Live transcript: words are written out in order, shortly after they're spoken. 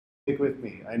Stick with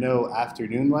me. I know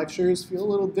afternoon lectures feel a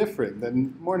little different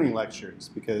than morning lectures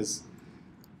because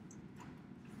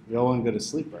we all want to go to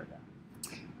sleep right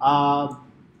now.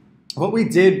 What we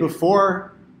did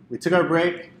before we took our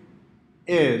break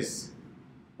is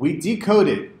we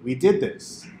decoded. We did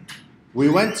this. We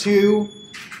went to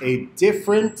a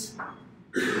different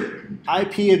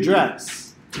IP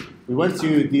address. We went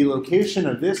to the location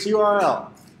of this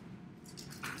URL,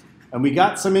 and we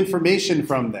got some information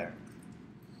from there.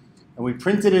 And we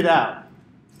printed it out.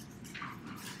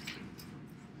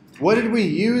 What did we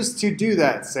use to do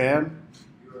that, Sam?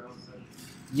 URL session.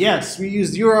 Yes, we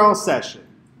used URL session.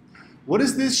 What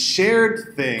is this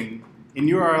shared thing in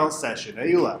URL session?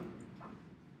 Ayula?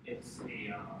 It's a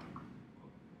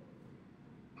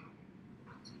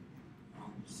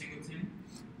singleton.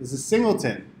 It's a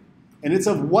singleton. And it's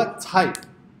of what type?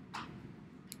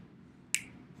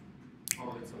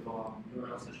 Oh, it's of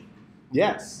URL session.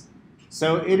 Yes.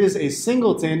 So it is a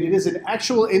singleton. It is an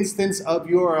actual instance of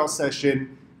URL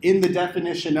session in the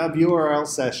definition of URL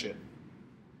session.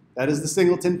 That is the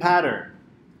singleton pattern.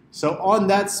 So on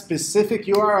that specific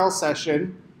URL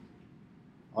session,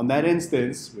 on that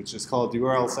instance, which is called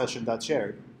URL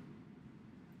session.shared,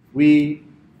 we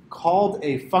called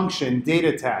a function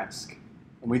data task.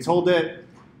 And we told it,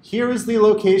 here is the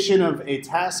location of a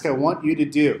task I want you to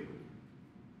do.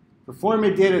 Perform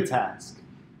a data task.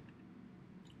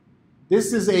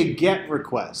 This is a GET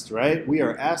request, right? We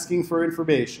are asking for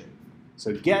information.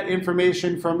 So get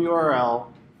information from URL.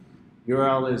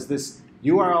 URL is this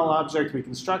URL object we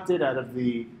constructed out of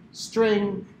the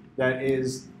string that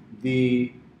is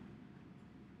the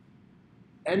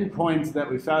endpoint that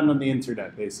we found on the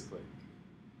internet, basically.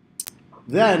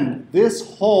 Then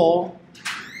this whole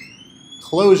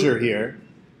closure here,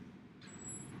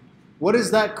 what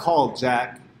is that called,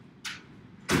 Jack?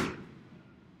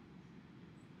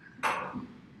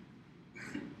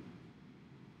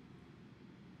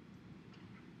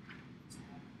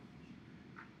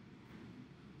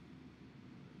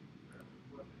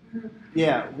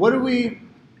 Yeah, what do we,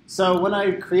 so when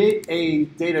I create a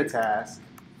data task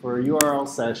for a URL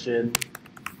session,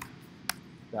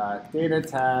 data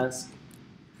task,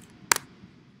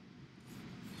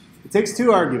 it takes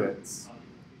two arguments.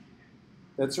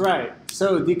 That's right.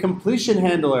 So the completion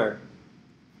handler,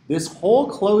 this whole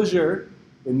closure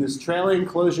in this trailing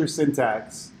closure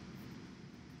syntax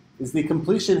is the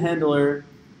completion handler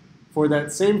for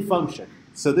that same function.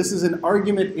 So this is an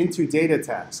argument into data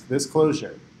task, this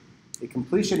closure. A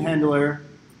completion handler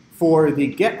for the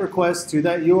GET request to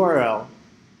that URL.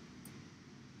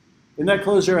 In that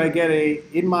closure, I get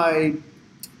in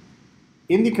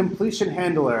the completion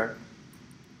handler,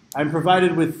 I'm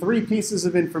provided with 3 pieces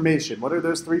of information. What are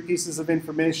those 3 pieces of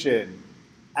information?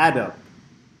 Add up.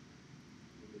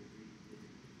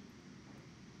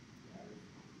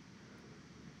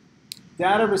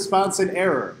 Data, response, and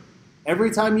error.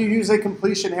 Every time you use a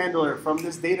completion handler from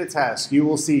this data task, you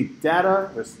will see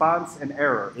data, response, and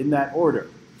error in that order.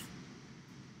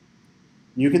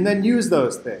 You can then use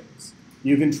those things.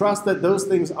 You can trust that those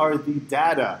things are the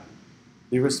data,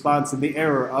 the response, and the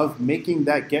error of making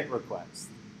that GET request.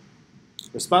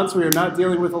 Response we are not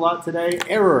dealing with a lot today.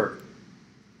 Error,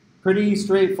 pretty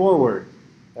straightforward.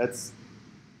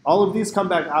 All of these come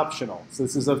back optional. So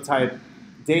this is of type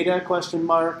data question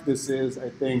mark. This is, I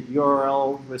think,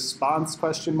 URL response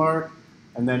question mark,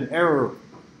 and then error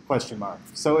question mark.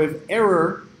 So if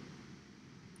error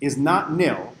is not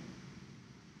nil,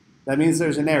 that means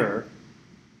there's an error.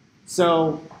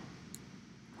 So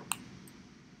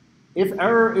if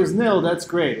error is nil, that's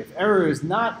great. If error is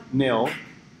not nil,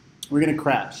 we're going to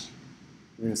crash.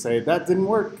 We're going to say, that didn't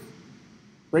work.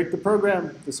 Break the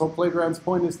program. This whole playground's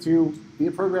point is to be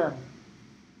a program.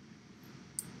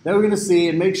 Then we're going to see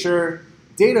and make sure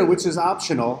data, which is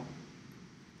optional,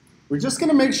 we're just going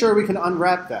to make sure we can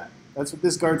unwrap that. That's what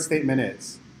this guard statement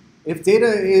is. If data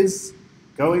is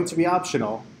going to be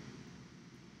optional,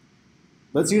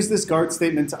 let's use this guard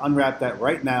statement to unwrap that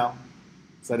right now,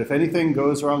 so that if anything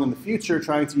goes wrong in the future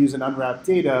trying to use an unwrapped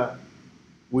data,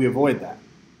 we avoid that.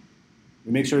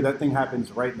 We make sure that thing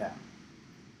happens right now.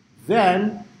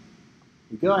 Then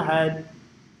we go ahead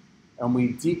and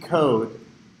we decode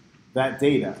that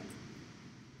data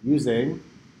using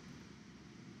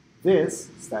this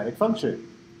static function.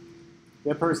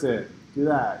 Get person, do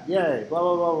that, yay, blah,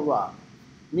 blah, blah, blah, blah.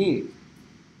 Neat.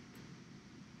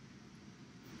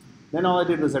 Then all I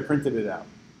did was I printed it out.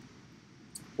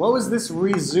 What was this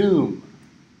resume?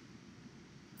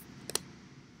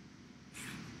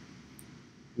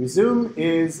 Resume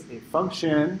is a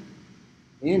function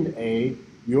in a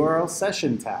URL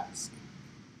session task.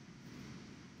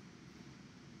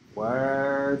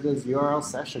 Where does URL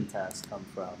session task come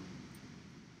from?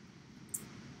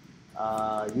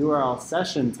 URL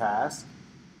session task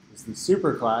is the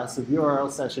superclass of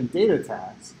URL session data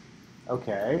task.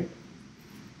 Okay.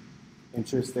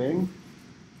 Interesting.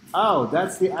 Oh,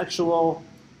 that's the actual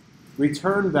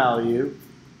return value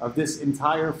of this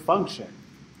entire function.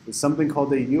 It's something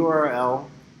called a URL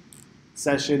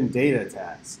session data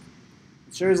task.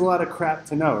 It sure is a lot of crap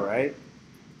to know, right?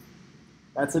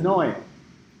 That's annoying.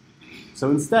 So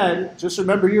instead, just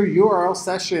remember your URL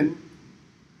session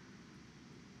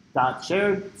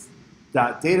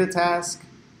 .shared.data task,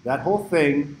 that whole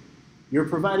thing. You're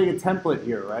providing a template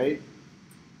here, right?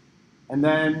 And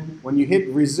then when you hit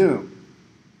resume,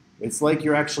 it's like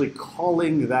you're actually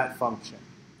calling that function.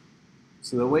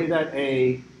 So the way that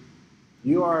a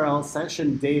URL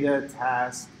session data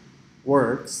task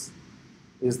works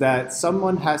is that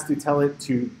someone has to tell it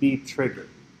to be triggered.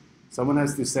 Someone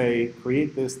has to say,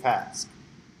 create this task.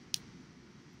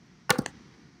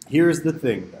 Here's the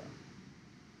thing, though.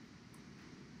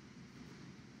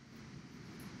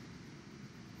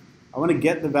 I want to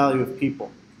get the value of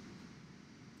people.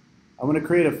 I want to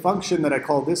create a function that I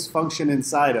call this function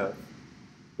inside of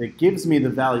that gives me the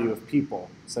value of people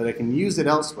so that I can use it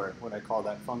elsewhere when I call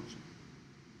that function.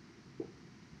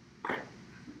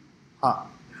 Huh.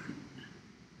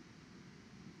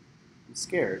 I'm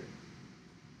scared.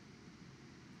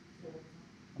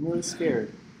 I'm really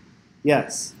scared.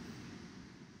 Yes.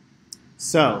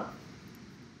 So,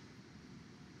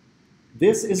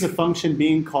 this is a function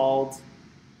being called,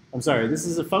 this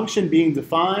is a function being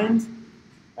defined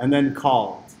and then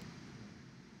called.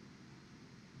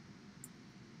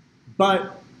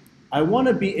 But I want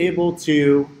to be able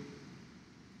to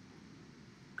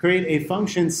create a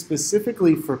function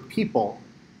specifically for people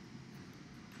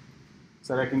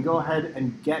so that I can go ahead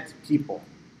and get people.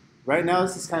 Right now,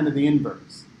 this is kind of the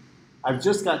inverse. I've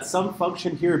just got some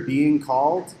function here being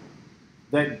called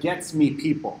that gets me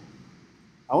people.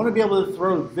 I want to be able to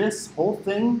throw this whole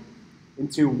thing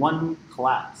into one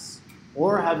class,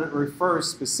 or have it refer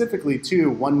specifically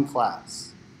to one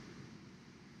class.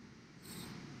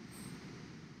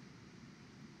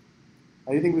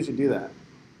 How do you think we should do that?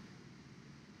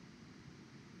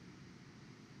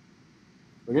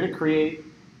 We're going to create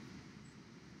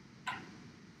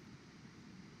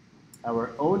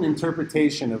our own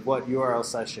interpretation of what URL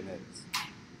session is.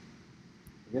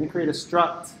 We're going to create a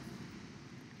struct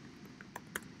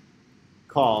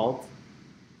called,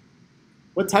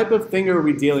 what type of thing are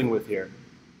we dealing with here?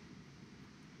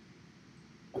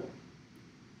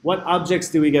 What objects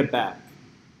do we get back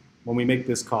when we make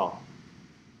this call?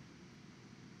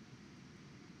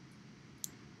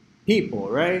 People,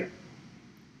 right?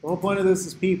 The whole point of this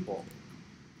is people.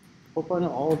 The whole point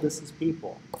of all of this is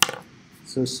people.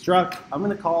 So struct, I'm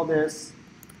going to call this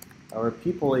our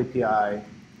people API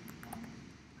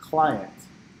client.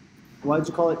 Why did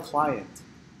you call it client?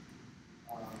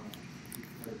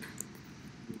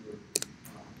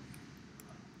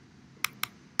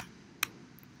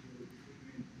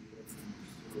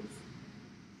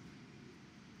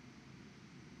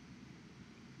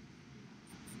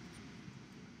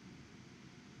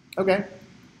 Okay.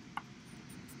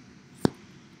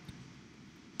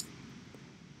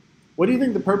 What do you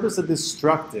think the purpose of this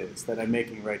struct is that I'm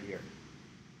making right here?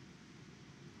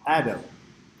 Adam.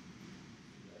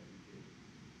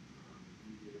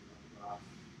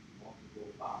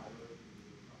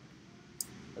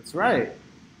 That's right.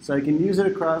 So I can use it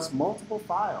across multiple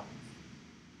files.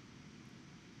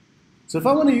 So if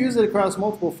I want to use it across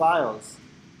multiple files,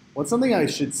 what's something I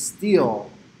should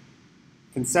steal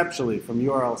conceptually from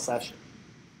URL session?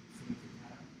 I'm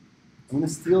going to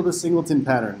steal the singleton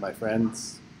pattern, my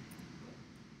friends.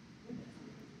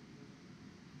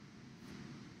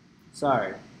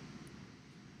 Sorry.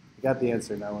 I got the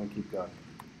answer, now I want to keep going.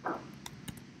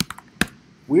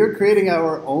 We are creating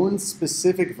our own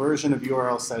specific version of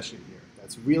URL session here.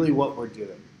 That's really what we're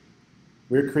doing.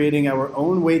 We're creating our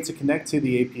own way to connect to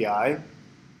the API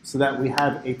so that we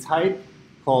have a type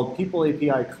called people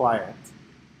API client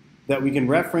that we can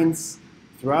reference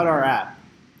throughout our app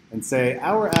and say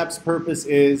our app's purpose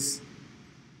is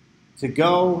to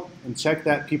go and check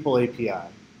that people API.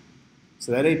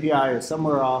 So that API is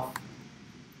somewhere off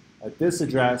at this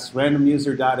address,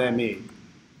 randomuser.me.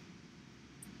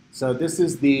 So this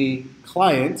is the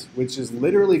client, which is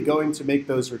literally going to make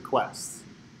those requests.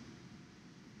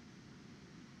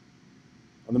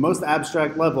 On the most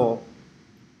abstract level,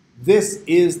 this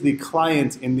is the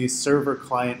client in the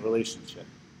server-client relationship.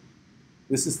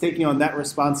 This is taking on that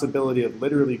responsibility of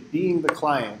literally being the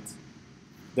client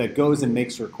that goes and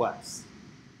makes requests.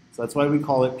 So that's why we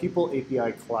call it people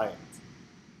API client.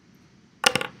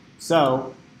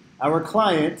 So our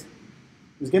client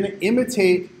is going to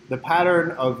imitate the pattern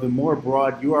of the more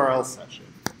broad URL session.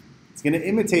 It's going to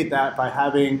imitate that by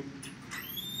having,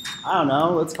 I don't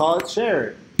know, let's call it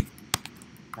shared.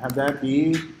 Have that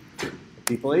be a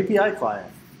people API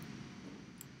client.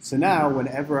 So now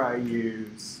whenever I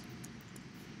use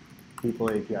people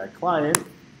API client,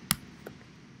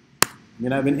 I'm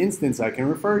going to have an instance I can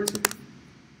refer to.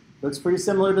 Looks pretty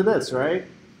similar to this, right?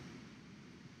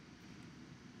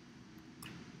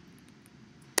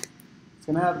 It's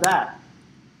going to have that.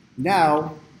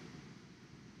 Now,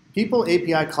 people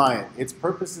API client, its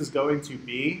purpose is going to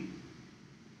be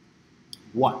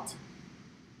what?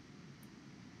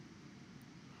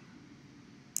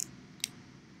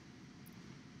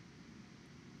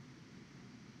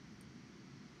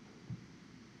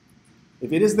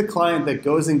 If it is the client that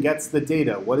goes and gets the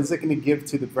data, what is it going to give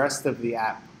to the rest of the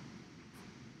app?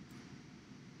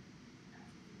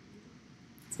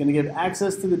 It's going to give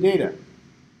access to the data.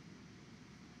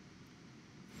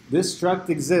 This struct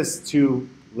exists to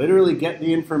literally get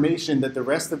the information that the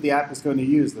rest of the app is going to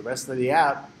use. The rest of the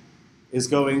app is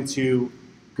going to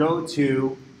go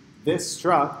to this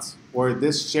struct or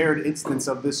this shared instance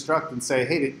of this struct and say,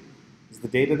 hey, is the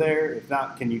data there? If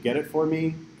not, can you get it for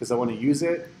me? Because I want to use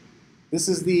it. This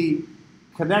is the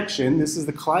connection. This is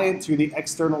the client to the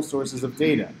external sources of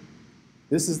data.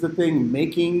 This is the thing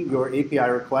making your API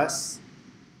requests,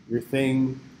 your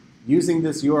thing using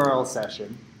this URL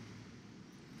session.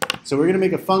 So we're going to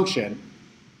make a function.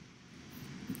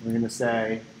 We're going to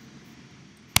say,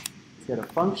 let's get a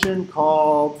function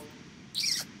called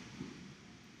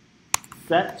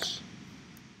fetch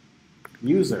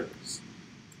users.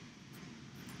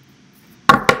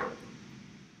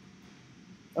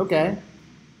 Okay.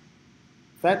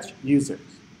 Fetch users.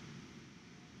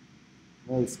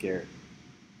 I'm really scared.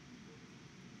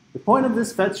 The point of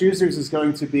this fetch users is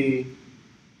going to be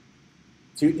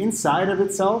to inside of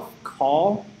itself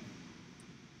call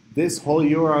this whole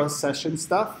URL session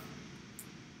stuff,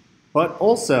 but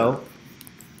also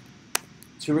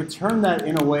to return that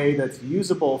in a way that's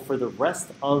usable for the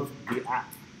rest of the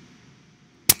app.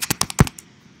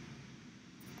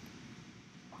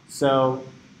 So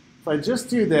if I just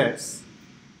do this,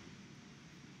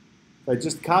 if I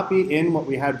just copy in what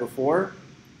we had before,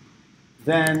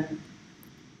 then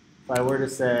if I were to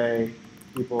say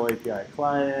people API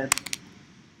client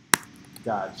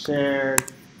dot shared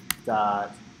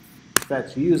dot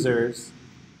fetch users,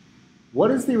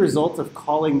 what is the result of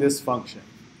calling this function?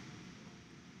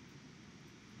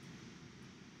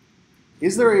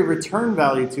 Is there a return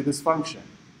value to this function?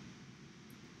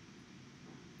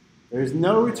 There's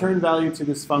no return value to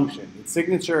this function. Its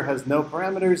signature has no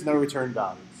parameters, no return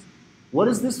values. What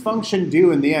does this function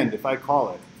do in the end if I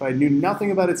call it? If I knew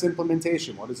nothing about its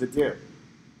implementation, what does it do?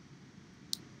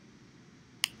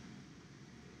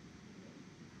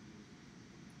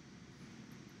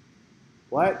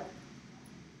 What?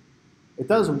 It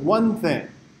does one thing.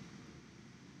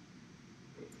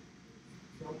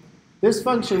 This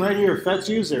function right here, fetch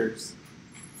users,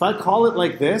 if I call it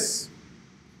like this,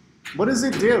 what does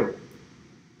it do?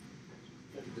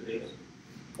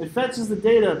 It fetches the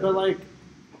data, but like,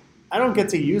 I don't get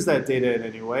to use that data in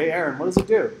any way. Aaron, what does it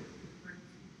do?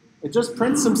 It just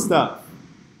prints some stuff.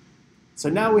 So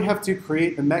now we have to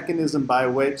create the mechanism by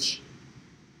which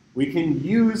we can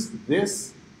use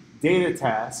this data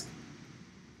task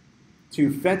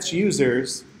to fetch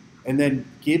users and then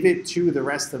give it to the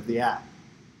rest of the app.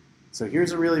 So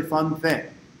here's a really fun thing.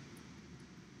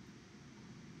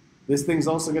 This thing's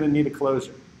also going to need a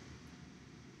closure.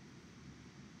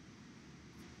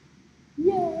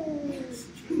 Yay!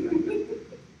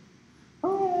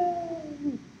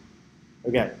 Hooray!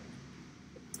 Okay.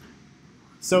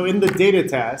 So in the data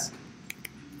task,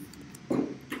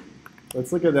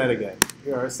 let's look at that again.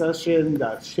 Here our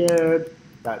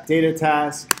session.shared.data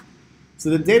task. So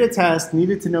the data task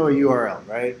needed to know a URL,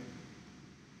 right?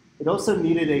 It also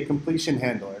needed a completion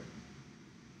handler.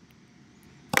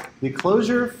 The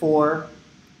closure for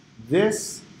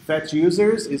this fetch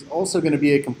users is also going to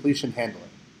be a completion handler.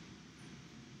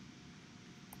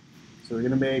 So we're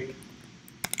going to make,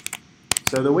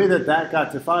 so the way that that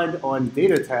got defined on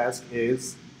data task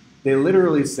is they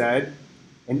literally said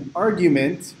an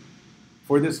argument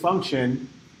for this function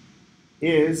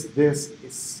is this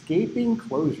escaping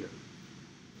closure.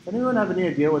 Does anyone have any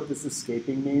idea what this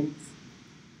escaping means?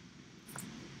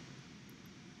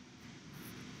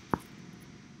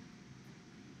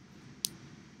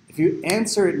 If you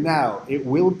answer it now, it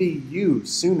will be you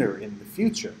sooner in the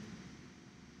future.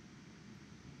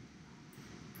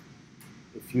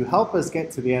 If you help us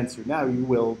get to the answer now, you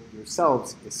will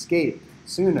yourselves escape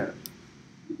sooner.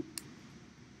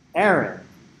 Aaron.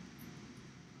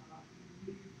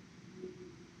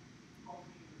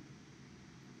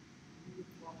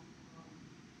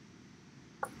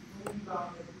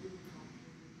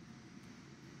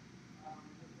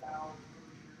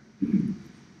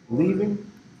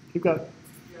 Leaving? Keep going.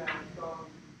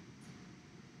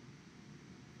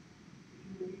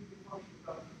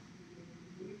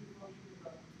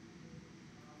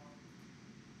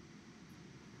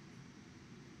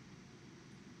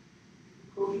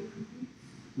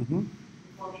 Mm-hmm.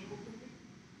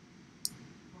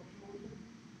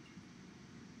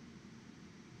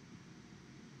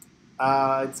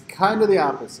 It's kind of the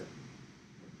opposite.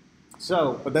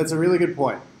 So, but that's a really good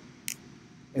point.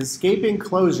 Escaping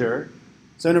closure,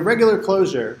 so in a regular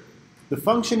closure, the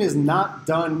function is not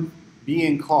done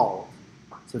being called.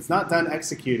 So it's not done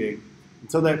executing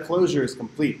until that closure is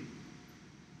complete.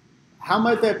 How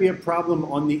might that be a problem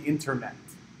on the internet?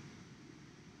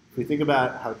 If we think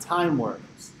about how time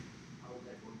works.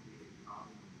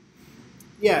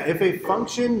 Yeah, if a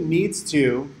function needs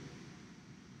to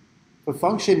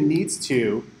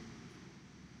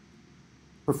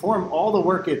perform all the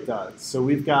work it does. So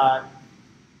we've got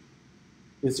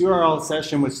this URL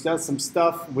session which does some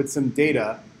stuff with some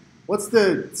data. What's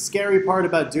the scary part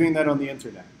about doing that on the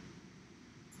internet?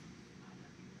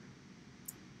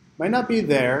 Might not be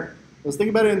there. Let's think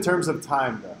about it in terms of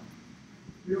time,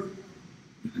 though.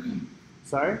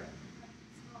 Sorry?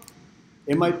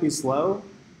 It might be slow.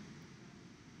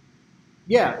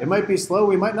 Yeah, it might be slow.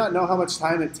 We might not know how much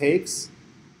time it takes.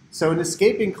 So in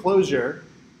escaping closure,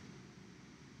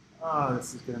 oh,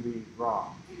 this is going to be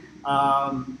wrong.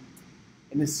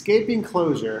 An escaping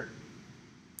closure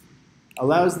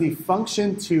allows the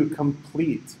function to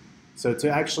complete, so to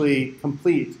actually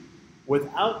complete,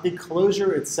 without the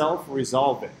closure itself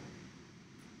resolving.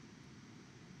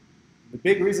 The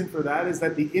big reason for that is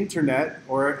that the internet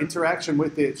or interaction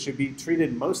with it should be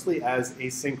treated mostly as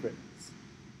asynchronous.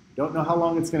 We don't know how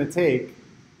long it's going to take.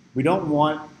 We don't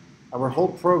want our whole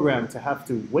program to have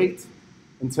to wait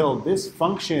until this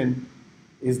function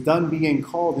is done being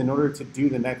called in order to do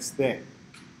the next thing.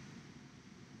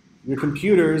 Your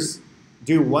computers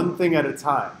do one thing at a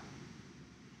time.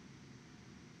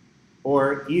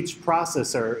 Or each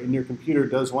processor in your computer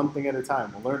does one thing at a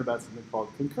time. We'll learn about something called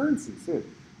concurrency soon.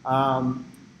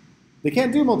 They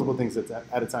can't do multiple things at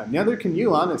a time. Neither can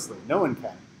you, honestly. No one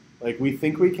can. Like, we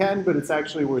think we can, but it's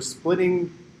actually we're splitting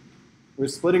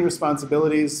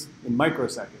responsibilities in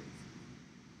microseconds.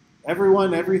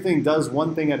 Everything does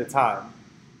one thing at a time.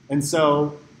 And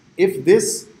so if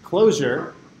this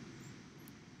closure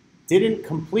didn't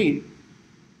complete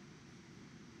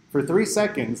for 3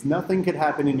 seconds, nothing could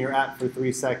happen in your app for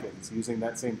 3 seconds using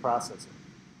that same processor.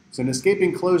 So an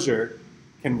escaping closure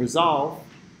can resolve,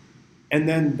 and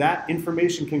then that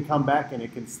information can come back and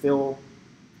it can still,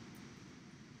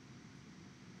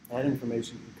 that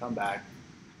information can come back,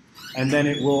 and then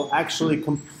it will actually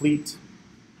complete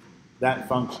that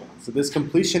function. So this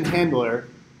completion handler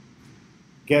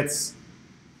gets,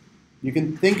 you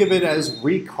can think of it as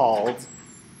recalled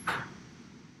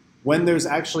when there's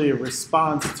actually a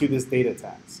response to this data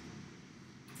task.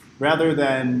 Rather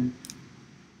than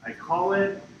I call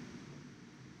it,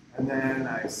 and then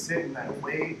I sit and I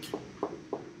wait,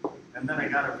 and then I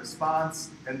got a response,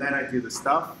 and then I do the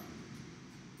stuff.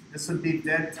 This would be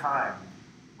dead time,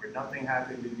 where nothing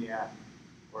happened in the app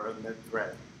or in the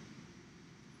thread.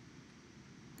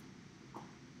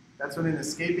 That's what an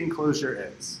escaping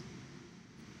closure is.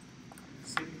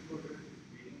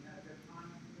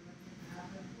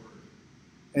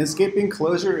 An escaping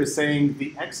closure is saying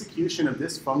the execution of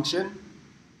this function,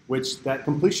 which that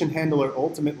completion handler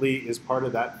ultimately is part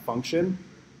of that function,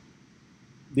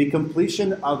 the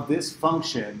completion of this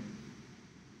function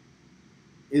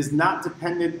is not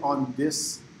dependent on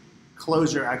this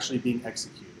closure actually being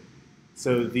executed.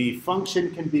 So the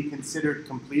function can be considered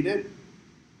completed,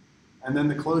 and then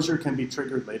the closure can be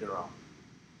triggered later on.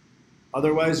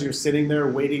 Otherwise, you're sitting there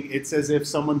waiting. It's as if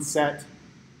someone set,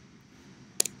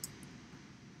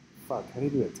 how do you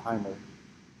do a timer?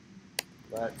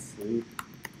 Let sleep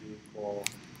equal,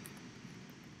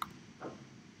 like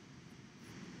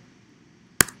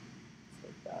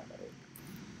that, right?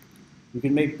 You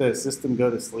can make the system go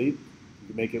to sleep. You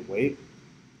can make it wait.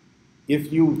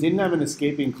 If you didn't have an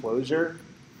escaping closure,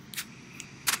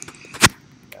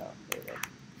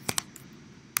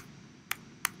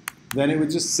 then it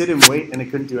would just sit and wait and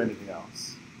it couldn't do anything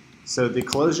else. So the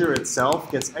closure itself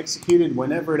gets executed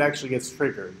whenever it actually gets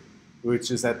triggered,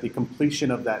 which is at the completion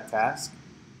of that task.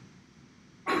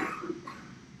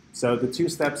 So the 2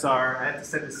 steps are, I had to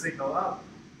send a signal up,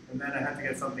 and then I had to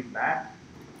get something back.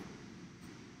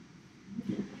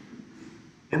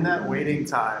 in that waiting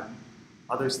time,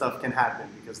 other stuff can happen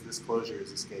because this closure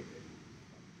is escaping.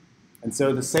 And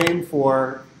so the same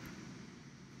for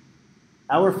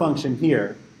our function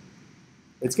here.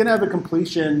 It's going to have a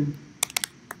completion.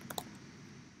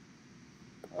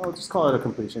 I'll just call it a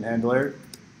completion handler.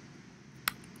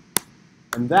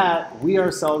 And that we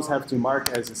ourselves have to mark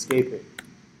as escaping.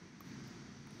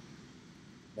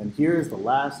 And here's the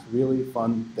last really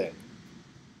fun thing.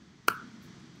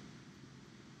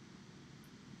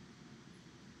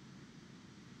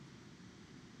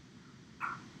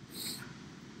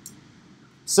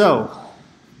 So,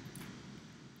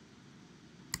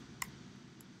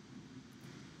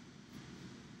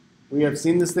 we have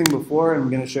seen this thing before, and I'm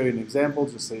going to show you an example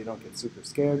just so you don't get super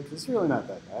scared, because it's really not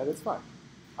that bad. It's fine.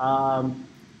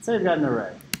 Say I've got an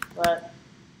array. Let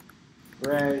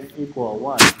array equal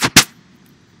 1,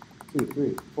 2,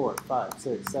 3, 4, 5,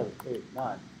 6, 7, 8,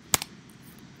 9.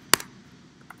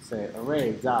 Say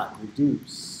array dot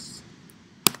reduce.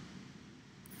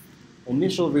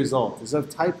 Initial result is of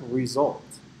type result.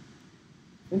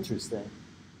 Interesting.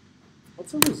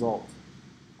 What's a result?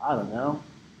 I don't know.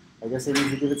 I guess I need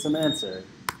to give it some answer.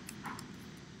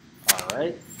 All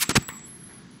right.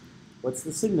 What's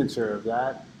the signature of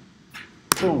that?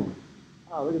 Boom.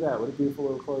 Oh, look at that. What a beautiful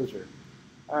little closure.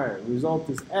 All right. Result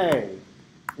is A.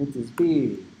 Int is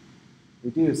B.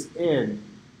 Reduce in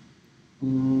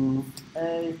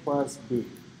A plus B.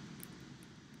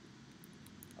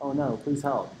 Oh no, please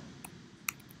help.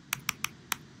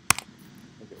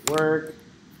 Make it work.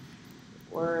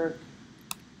 Work.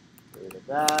 Get rid of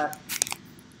that.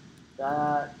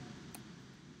 That.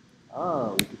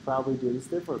 Oh, we could probably do this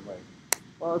differently.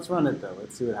 Well, let's run it though.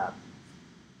 Let's see what happens.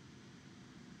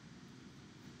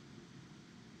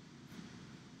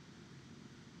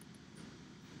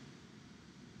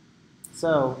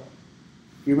 So,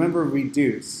 if you remember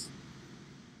reduce,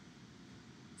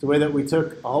 it's the way that we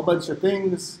took a whole bunch of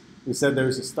things, we said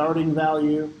there's a starting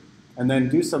value, and then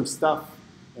do some stuff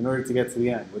in order to get to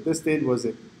the end. What this did was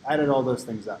it added all those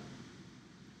things up.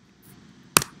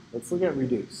 Let's look at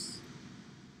reduce.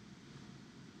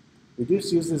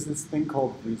 Reduce uses this thing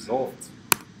called result.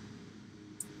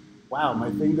 Wow,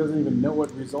 my thing doesn't even know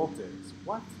what result is.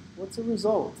 What? What's a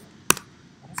result?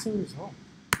 What is a result?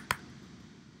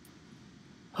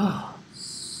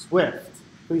 Swift,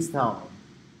 please tell me.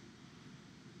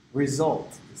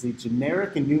 Result is a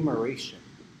generic enumeration.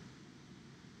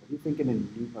 What do you think an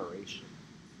enumeration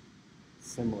is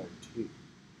similar to?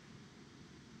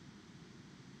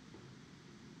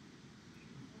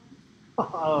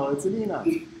 Oh, it's an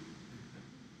enum.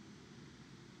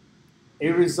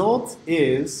 A result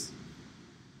is,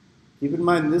 keep in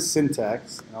mind this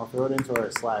syntax, and I'll throw it into our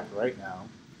Slack right now.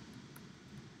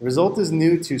 A result is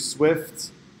new to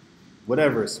Swift,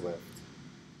 whatever Swift.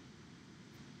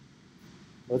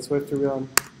 What Swift are we on?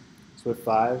 Swift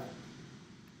 5.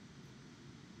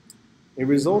 A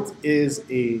result is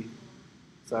a,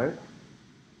 sorry?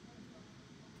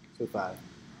 Swift 5.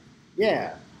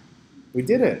 Yeah, we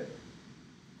did it.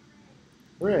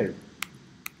 Hooray.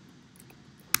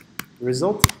 The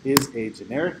result is a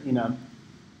generic enum.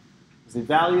 It's a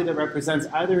value that represents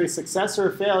either a success or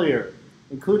a failure,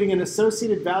 including an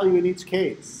associated value in each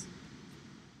case.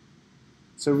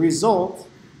 So result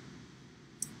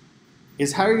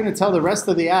is how you're going to tell the rest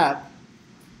of the app.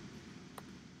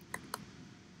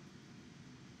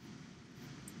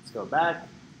 Let's go back.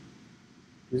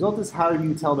 Result is how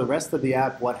you tell the rest of the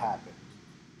app what happened.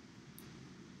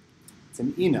 It's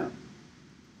an enum.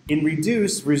 In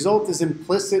reduce, result is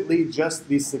implicitly just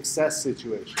the success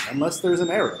situation, unless there's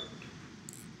an error.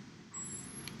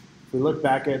 If we look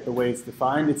back at the way it's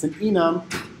defined, it's an enum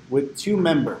with two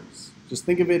members. Just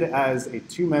think of it as a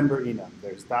two-member enum.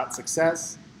 There's dot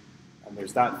success and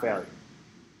there's dot failure.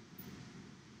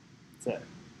 That's it.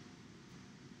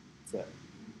 That's it.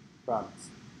 Promise.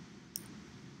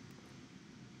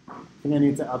 I think I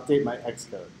need to update my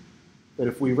Xcode. But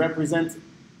if we represent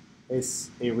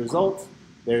a result,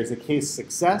 there's a case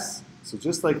success. So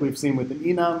just like we've seen with an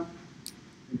enum,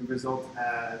 think of result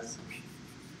as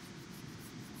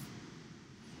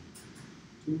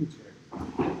think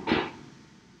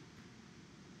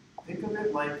of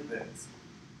it like this.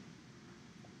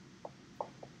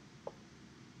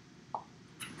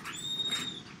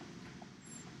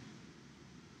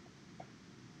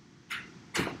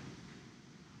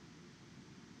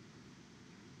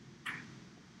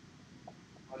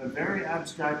 On a very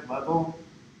abstract level,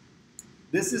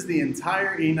 this is the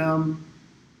entire enum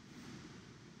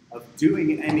of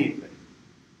doing anything,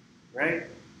 right?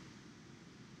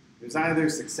 There's either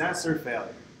success or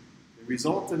failure. The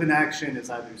result of an action is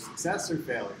either success or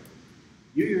failure.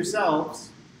 You yourselves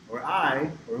or I,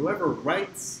 or whoever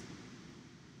writes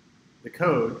the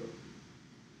code,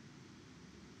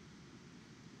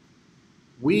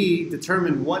 we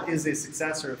determine what is a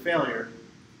success or a failure,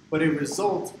 but a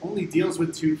result only deals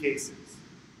with two cases: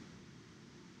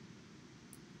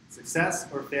 success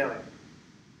or failure.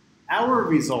 Our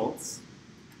results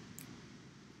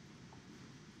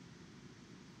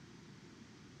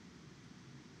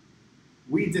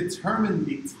we determine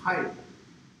the type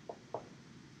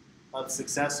of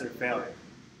success or failure.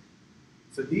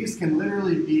 So these can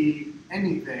literally be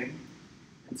anything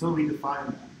until we define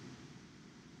them.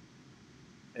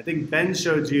 I think Ben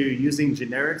showed you using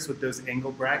generics with those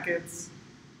angle brackets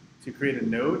to create a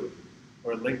node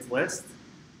or a linked list.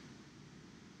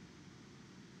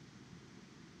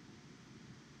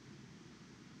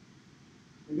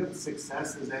 Think of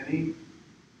success as any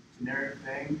generic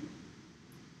thing,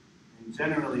 and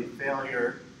generally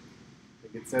failure,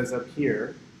 like it says up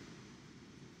here,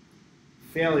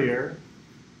 failure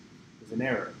is an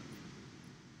error.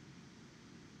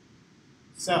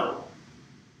 So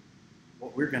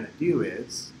what we're going to do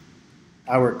is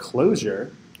our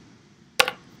closure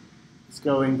is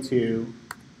going to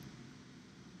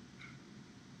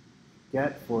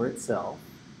get for itself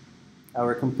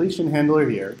our completion handler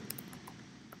here,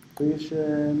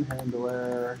 completion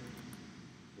handler,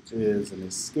 which is an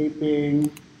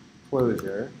escaping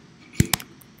closure.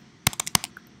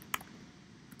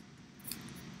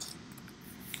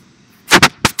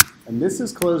 And this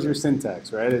is closure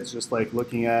syntax, right? It's just like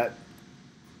looking at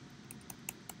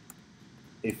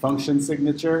a function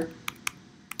signature.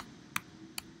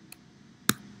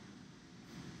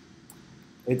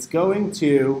 It's going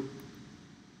to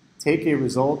take a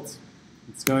result.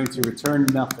 It's going to return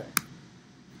nothing.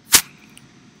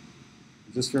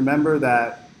 Just remember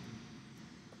that,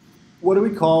 what do we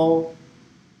call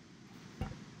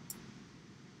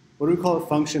a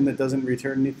function that doesn't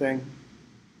return anything?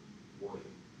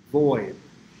 Void.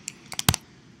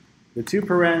 The two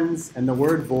parens and the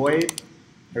word void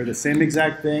are the same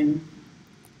exact thing.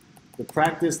 The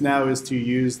practice now is to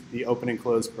use the open and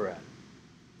close paren.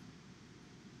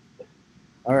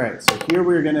 All right, so here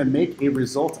we're going to make a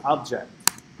result object.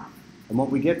 And what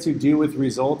we get to do with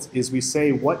results is we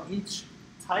say what each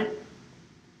type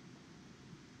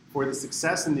for the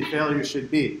success and the failure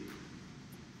should be.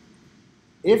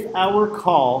 If our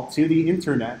call to the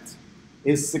internet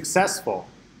is successful,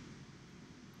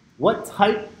 what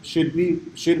type should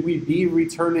we be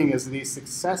returning as the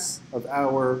success of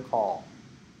our call?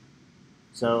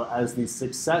 So as the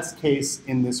success case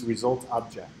in this result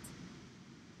object.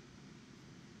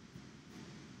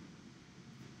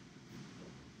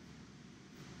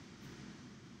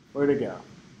 Where'd it go?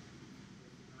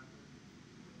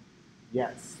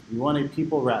 Yes, we want a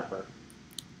people wrapper.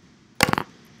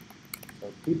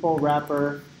 So people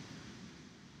wrapper,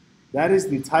 that is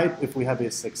the type if we have a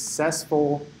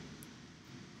successful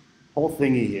whole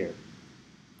thingy here.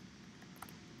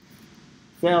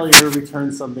 Failure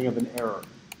returns something of an error.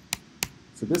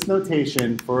 So this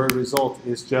notation for a result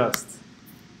is just,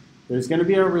 there's going to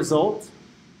be a result,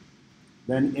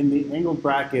 then in the angled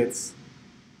brackets,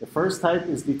 the first type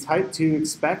is the type to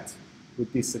expect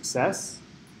with the success.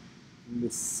 And the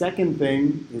second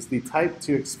thing is the type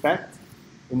to expect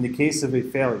in the case of a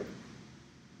failure.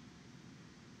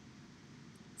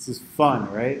 This is fun,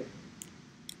 right?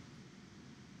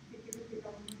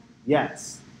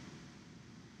 Yes.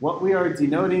 What we are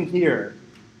denoting here,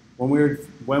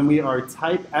 when we are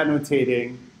type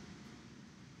annotating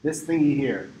this thingy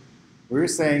here, we're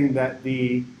saying that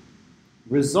the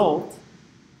result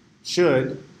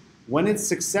should, when it's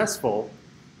successful,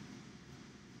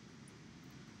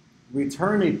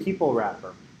 return a people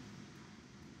wrapper.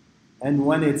 And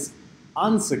when it's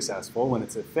unsuccessful, when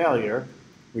it's a failure,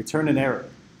 return an error.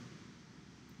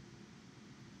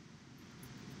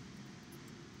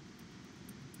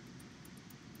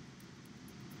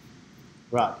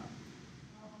 Right.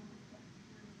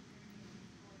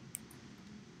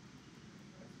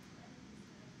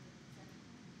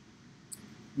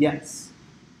 Yes.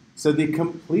 So the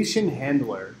completion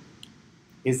handler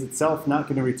is itself not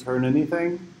going to return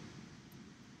anything.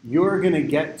 You're going to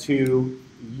get to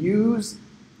use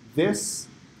this.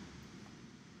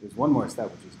 There's one more step,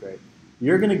 which is great.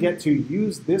 You're going to get to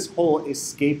use this whole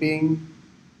escaping,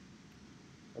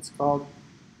 what's it called?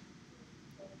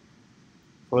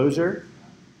 Closure.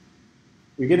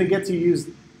 You're going to get to use,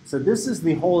 so this is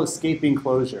the whole escaping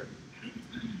closure.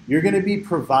 You're going to be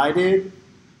provided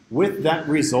with that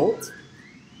result,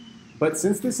 but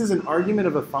since this is an argument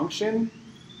of a function,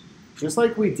 just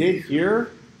like we did here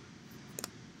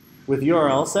with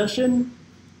URL session,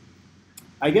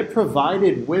 I get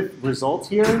provided with result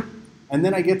here, and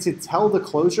then I get to tell the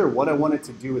closure what I want it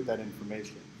to do with that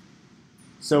information.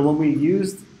 So when we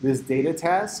used this data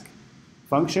task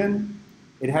function,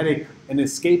 it had an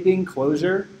escaping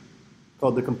closure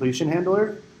called the completion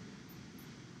handler.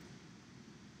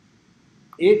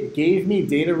 It gave me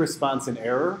data response and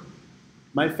error.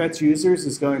 My fetch users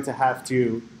is going to have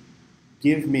to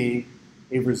give me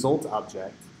a result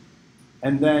object.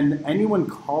 And then anyone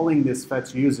calling this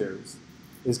fetch users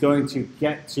is going to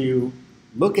get to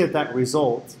look at that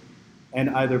result and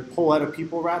either pull out a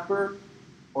people wrapper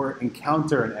or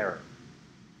encounter an error.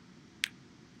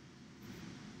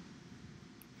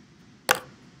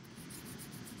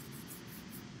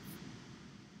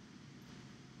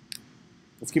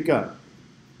 Let's keep going.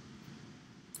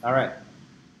 All right.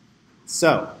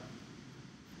 So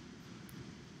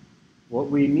what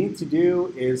we need to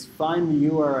do is find the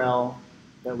URL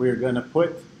that we're going to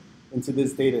put into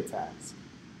this data task.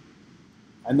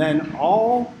 And then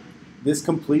all this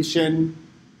completion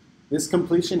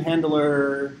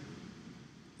handler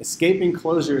escaping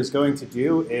closure is going to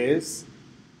do is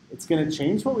it's going to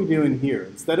change what we do in here.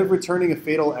 Instead of returning a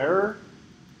fatal error,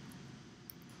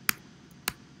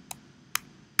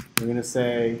 we're going to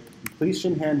say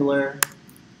completion handler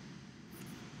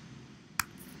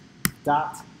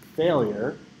dot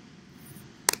failure.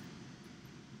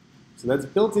 So that's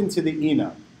built into the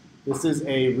enum. This is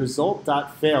a result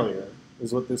dot failure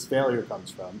is what this failure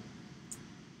comes from.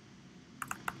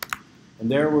 And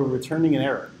there we're returning an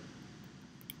error.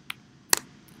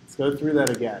 Let's go through that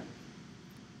again.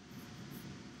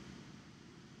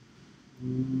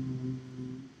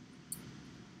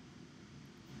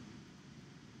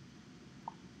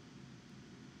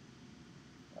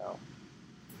 Oh.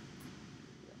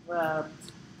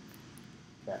 Wrapped.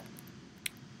 Okay.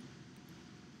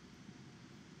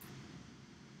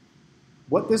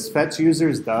 What this fetch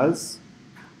users does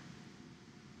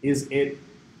is it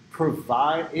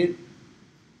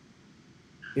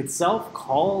itself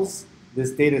calls this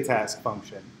data task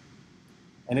function,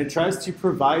 and it tries to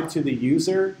provide to the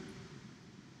user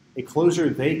a closure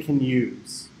they can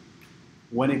use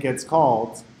when it gets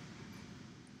called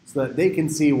so that they can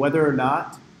see whether or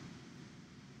not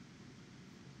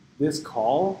this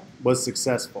call was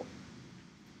successful.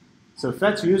 So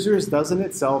fetch users doesn't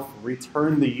itself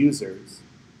return the users.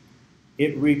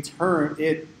 It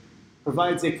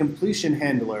provides a completion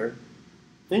handler.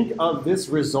 Think of this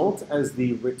result as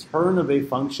the return of a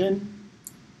function,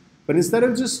 but instead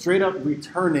of just straight up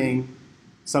returning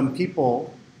some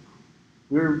people,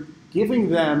 we're giving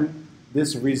them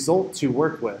this result to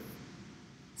work with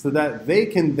so that they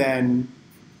can then,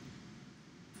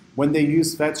 when they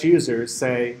use fetch users,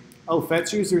 say, oh,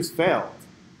 fetch users failed.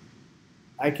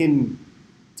 I can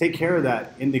take care of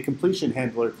that in the completion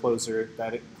handler closure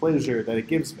that it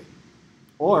gives me.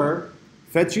 Or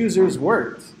fetch users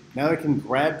worked. Now I can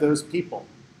grab those people.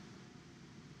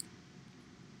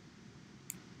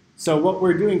 So what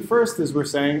we're doing first is we're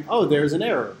saying, oh, there's an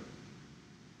error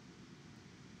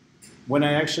when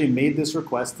I actually made this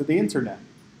request to the internet.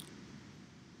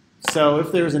 So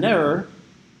if there's an error,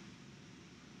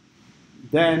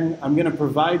 then I'm going to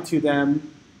provide to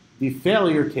them the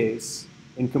failure case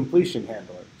in completion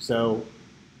handler. So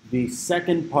the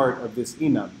second part of this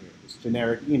enum here, this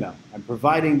generic enum, I'm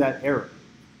providing that error.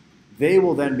 They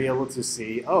will then be able to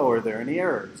see, oh, are there any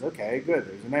errors? Okay, good,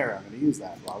 there's an error. I'm going to use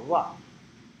that, blah, blah, blah.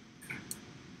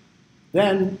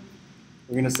 Then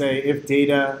we're going to say if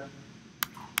data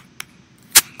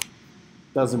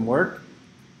doesn't work,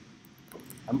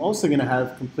 I'm also going to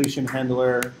have completion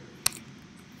handler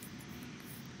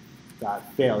dot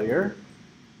failure.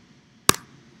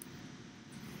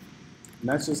 And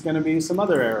that's just going to be some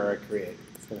other error I created.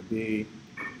 It's going to be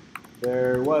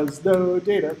there was no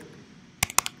data.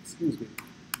 Excuse me.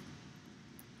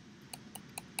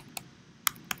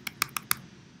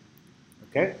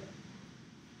 Okay.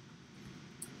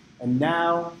 And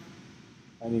now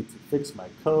I need to fix my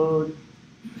code.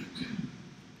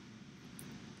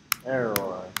 Error.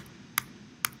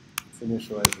 Let's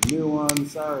initialize a new one.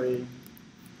 Sorry.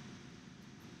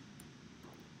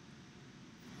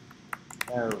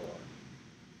 Error.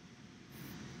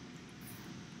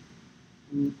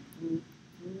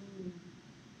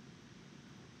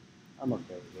 I'm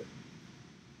okay with it.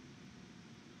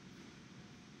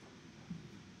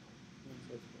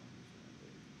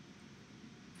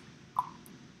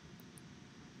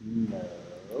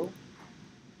 No.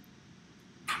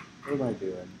 What am I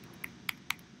doing?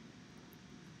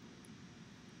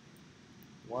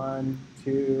 1,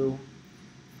 2,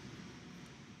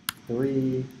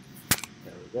 3.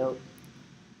 There we go.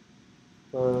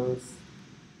 Close.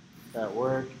 That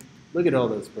work. Look at all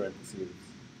those parentheses.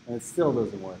 And it still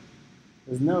doesn't work.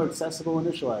 There's no accessible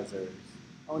initializers.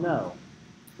 Oh no.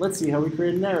 Let's see how we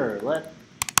create an error. Let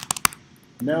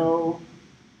no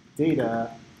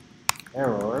data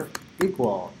error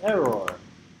equal error.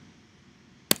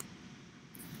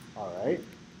 All right.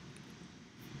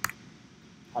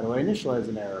 How do I initialize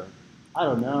an error? I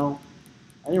don't know.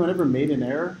 Anyone ever made an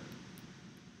error?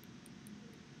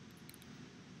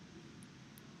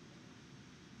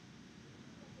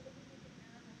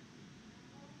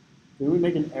 Did we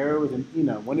make an error with an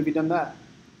enum? When have you done that?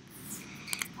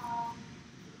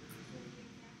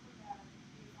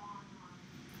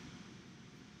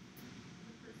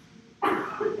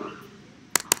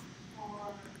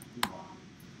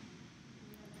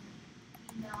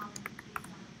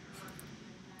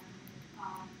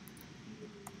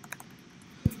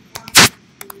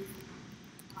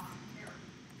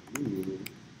 Ooh,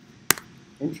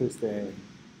 interesting.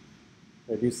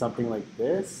 I do something like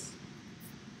this,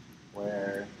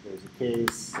 where there's a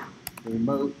case,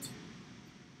 remote,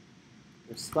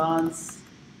 response,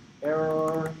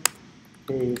 error,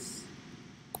 case,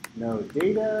 no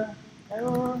data,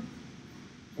 error.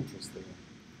 Interesting.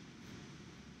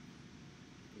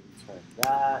 Return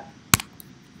that. I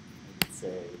could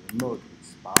say remote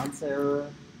response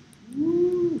error.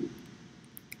 Woo.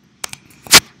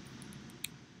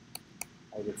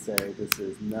 I could say this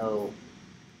is no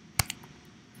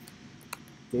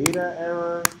data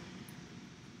error.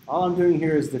 All I'm doing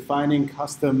here is defining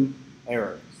custom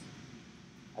errors.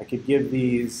 I could give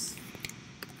these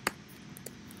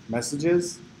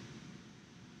messages.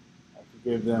 I could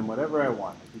give them whatever I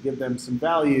want. I could give them some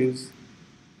values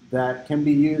that can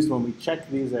be used when we check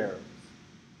these errors.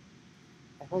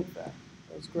 I like that.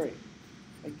 That was great.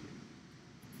 Thank you.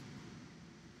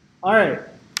 All right.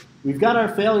 We've got our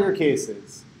failure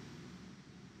cases.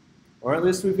 Or at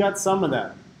least we've got some of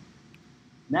them.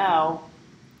 Now,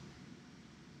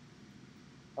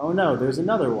 oh no, there's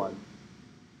another one.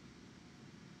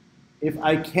 If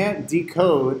I can't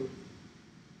decode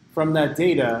from that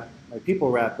data, my people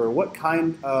wrapper, what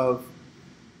kind of,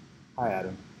 hi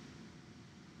Adam,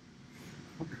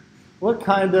 what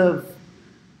kind of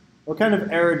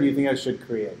error do you think I should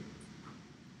create?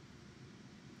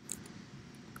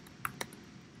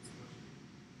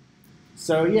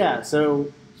 So yeah,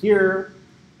 so here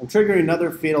I'm triggering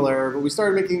another fatal error, but we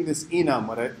started making this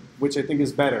enum, which I think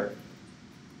is better.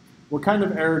 What kind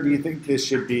of error do you think this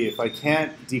should be if I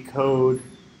can't decode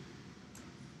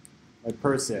my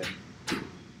person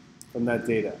from that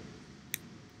data?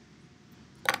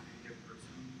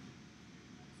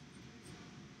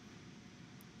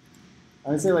 I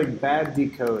would say like bad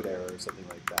decode error or something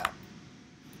like that.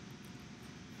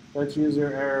 Fetch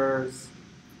user errors.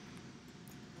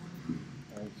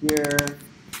 And here,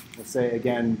 let's say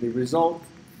again, the result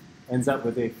ends up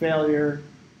with a failure.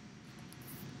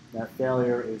 That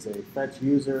failure is a fetch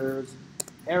users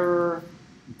error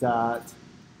dot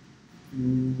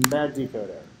bad decode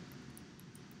error.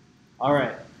 All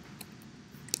right.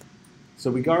 So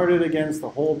we guarded against a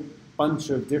whole bunch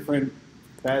of different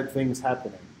bad things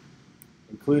happening,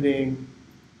 including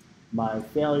my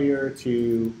failure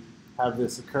to have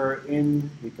this occur in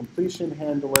the completion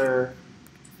handler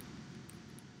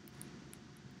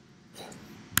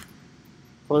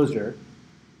closure.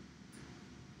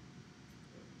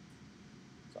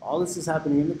 So all this is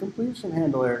happening in the completion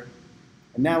handler,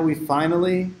 and now we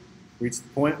finally reached the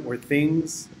point where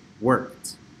things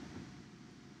worked.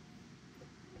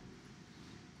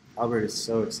 Albert is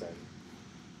so excited.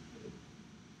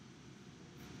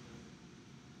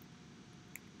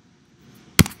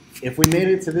 If we made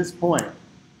it to this point,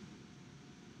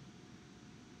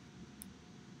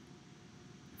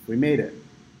 if we made it,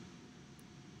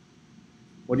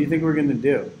 what do you think we're going to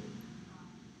do?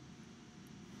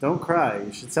 Don't cry.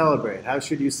 You should celebrate. How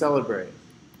should you celebrate?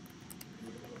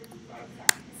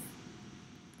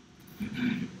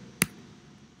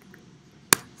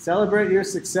 Celebrate your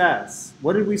success.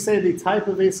 What did we say the type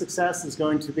of a success is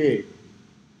going to be?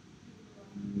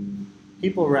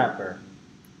 People wrapper.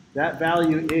 That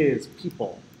value is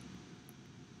people.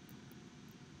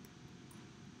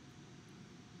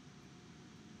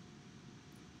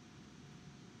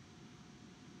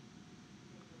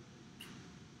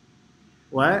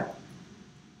 What?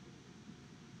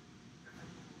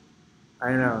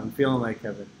 I know, I'm feeling like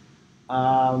Kevin.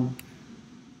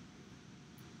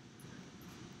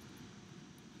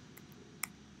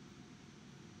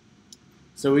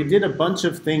 So we did a bunch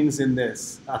of things in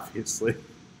this, obviously,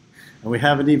 and we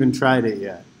haven't even tried it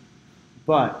yet.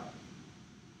 But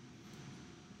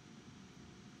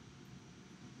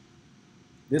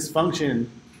this function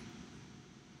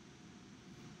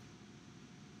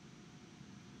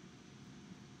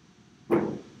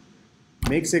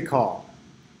makes a call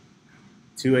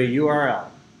to a URL.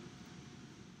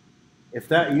 If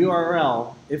that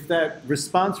URL, if that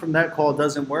response from that call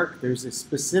doesn't work, there's a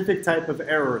specific type of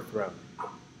error thrown.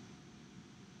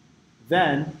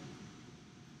 Then,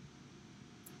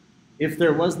 if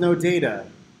there was no data,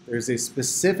 there's a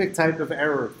specific type of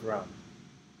error thrown.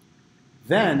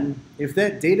 Then, if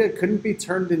that data couldn't be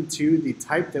turned into the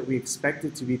type that we expect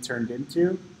it to be turned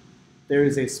into, there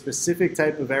is a specific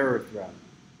type of error thrown.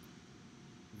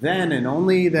 Then and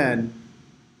only then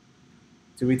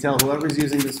do we tell whoever's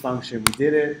using this function, we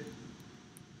did it.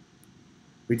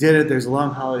 We did it. There's a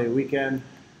long holiday weekend.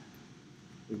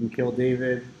 We can kill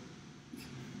David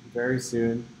very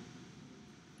soon.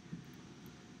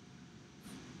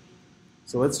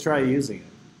 So let's try using it.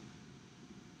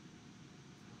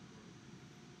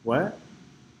 What?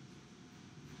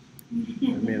 I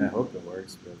mean, I hope it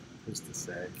works, but who's to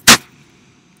say?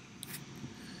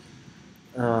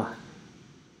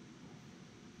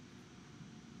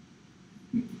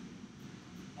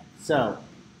 So,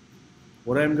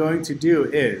 what I'm going to do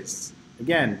is,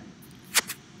 again,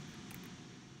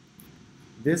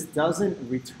 this doesn't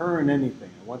return anything.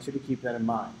 I want you to keep that in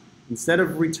mind. Instead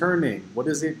of returning, what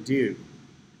does it do?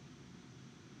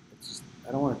 It's just,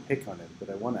 I don't want to pick on it,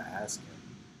 but I want to ask him.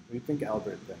 What do you think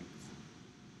Albert thinks?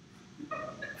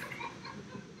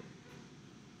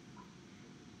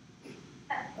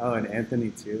 Oh, and Anthony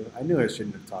too? I knew I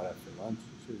shouldn't have taught after lunch.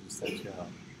 I should have just sent you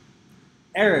home.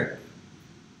 Eric.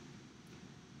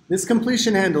 This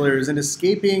completion handler is an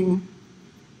escaping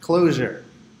closure.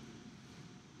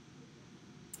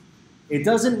 It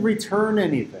doesn't return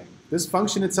anything. This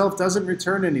function itself doesn't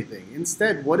return anything.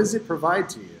 Instead, what does it provide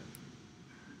to you?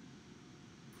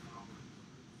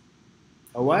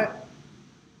 A what?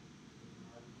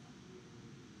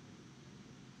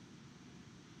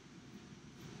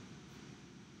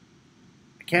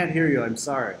 I can't hear you, I'm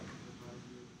sorry.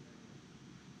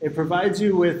 It provides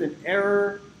you with an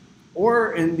error,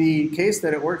 or in the case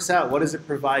that it works out, what does it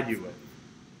provide you with?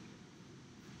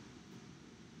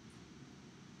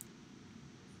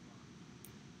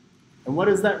 And what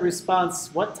is that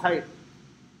response? What type?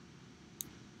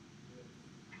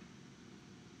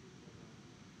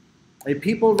 A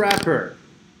people wrapper.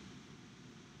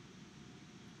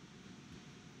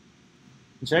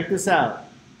 And check this out.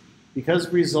 Because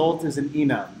result is an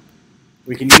enum,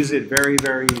 we can use it very,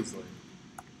 very easily.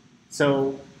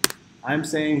 So I'm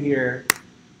saying here,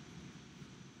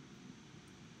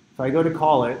 if I go to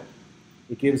call it,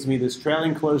 it gives me this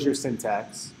trailing closure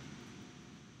syntax.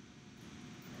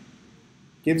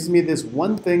 Gives me this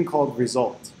one thing called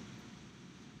result.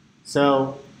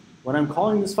 So when I'm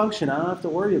calling this function, I don't have to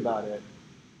worry about it.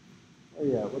 Oh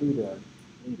yeah, what are you doing? What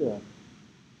are you doing?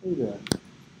 What are you doing?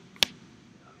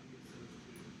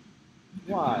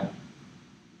 Why?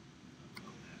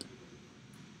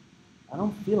 I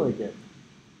don't feel like it.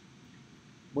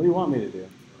 What do you want me to do?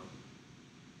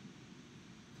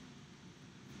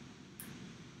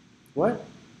 What?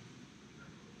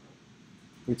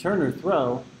 Return or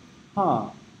throw? Huh.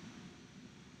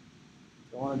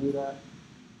 Don't want to do that?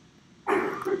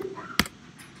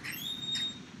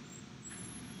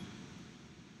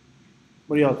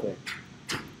 What do y'all think?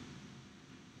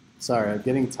 Sorry, I'm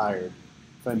getting tired,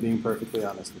 if I'm being perfectly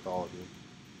honest with all of you.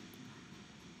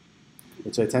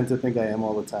 Which I tend to think I am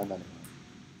all the time anyway.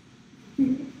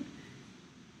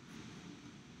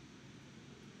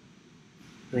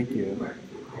 Thank you.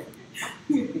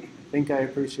 I think I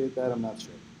appreciate that, I'm not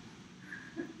sure.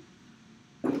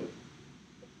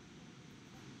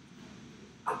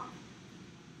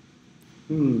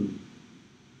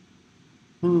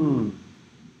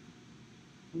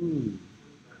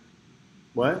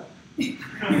 What?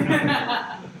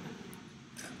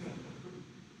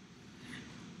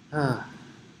 Hang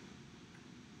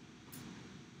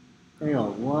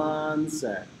on one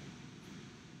sec.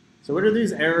 So what are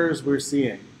these errors we're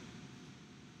seeing?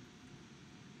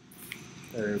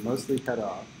 They're mostly cut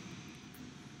off.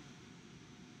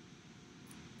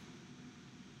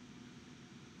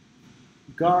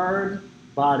 Guard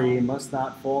body must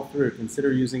not fall through.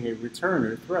 Consider using a return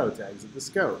or throw to exit the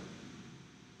scope.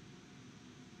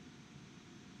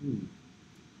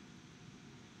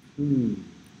 Maybe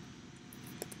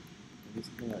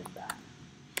something like that.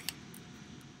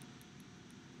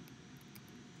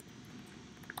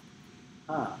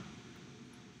 Huh.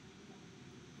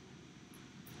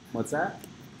 What's that?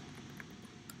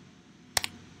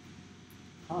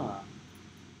 Huh.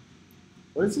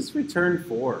 What is this return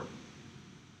for?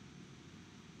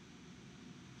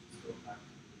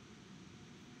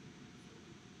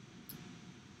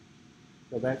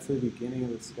 Go back to the beginning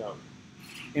of the scope.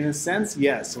 In a sense,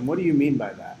 yes. And what do you mean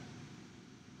by that?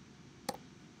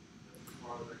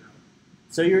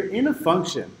 So you're in a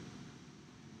function,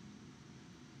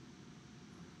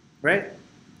 right?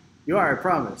 You are, I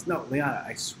promise. No, Liana,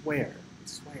 I swear.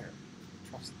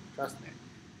 Trust me.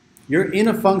 You're in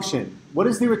a function. What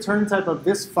is the return type of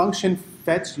this function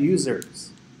fetch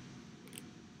users?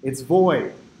 It's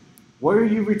void. What are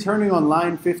you returning on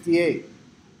line 58?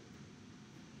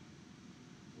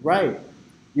 Right.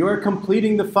 You are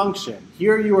completing the function.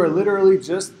 Here you are literally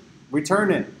just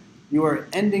returning. You are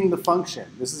ending the function.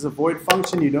 This is a void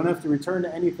function. You don't have to return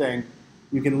to anything.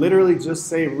 You can literally just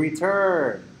say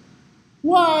return.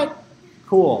 What?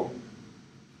 Cool.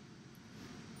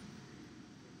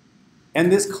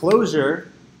 And this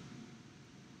closure,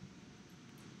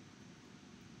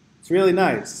 it's really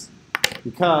nice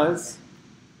because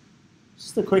it's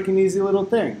just a quick and easy little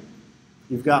thing.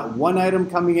 You've got one item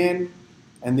coming in,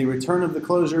 and the return of the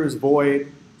closure is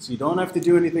void, so you don't have to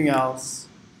do anything else.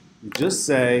 You just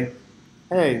say,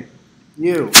 hey,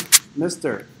 you,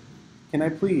 mister, can I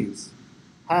please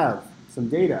have some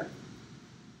data?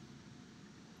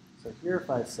 So here if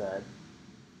I said,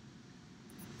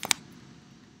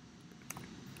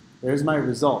 there's my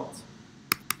result.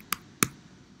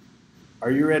 Are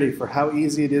you ready for how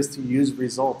easy it is to use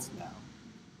results now?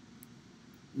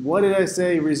 What did I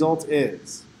say result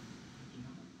is?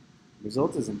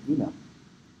 Result is an enum.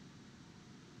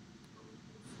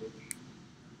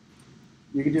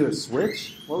 You could do a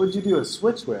switch. What would you do a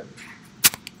switch with?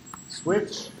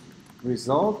 Switch,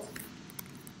 result,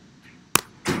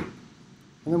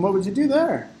 and then what would you do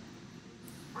there?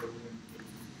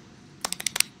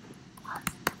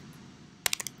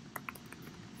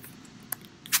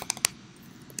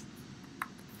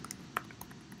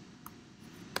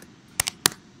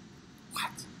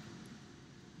 What?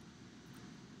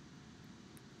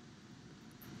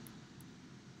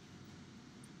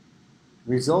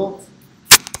 Result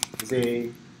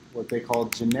is what they call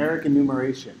generic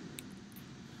enumeration.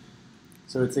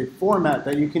 So it's a format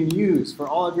that you can use for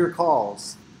all of your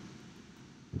calls.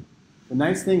 The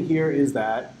nice thing here is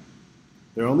that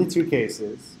there are only two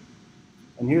cases.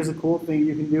 And here's a cool thing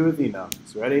you can do with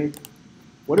enums. Ready?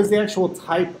 What is the actual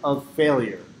type of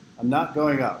failure? I'm not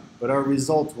going up, but our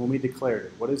result when we declared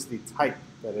it, what is the type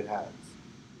that it has?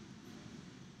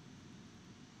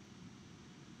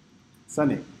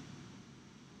 Sunny.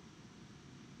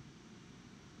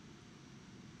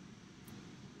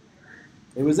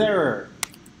 It was error.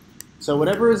 So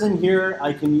whatever is in here,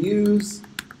 I can use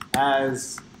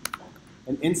as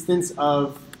an instance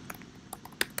of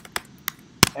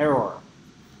error.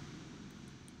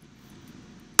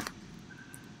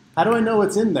 How do I know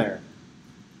what's in there?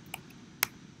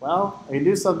 Well, I can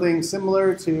do something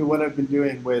similar to what I've been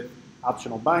doing with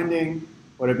optional binding,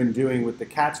 what I've been doing with the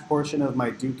catch portion of my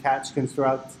do catch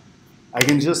construct. I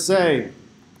can just say,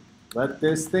 let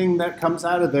this thing that comes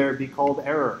out of there be called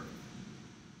error.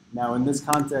 Now in this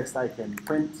context, I can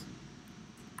print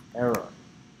error.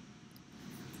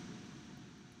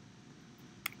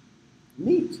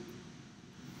 Neat.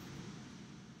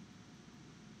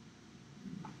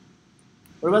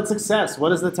 What about success?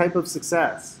 What is the type of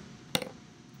success?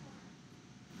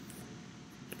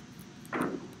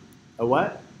 A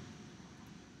what?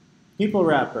 People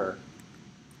wrapper.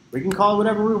 We can call it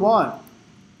whatever we want.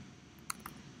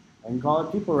 I can call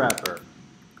it people wrapper.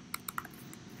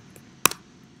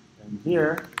 And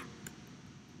here,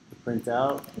 to print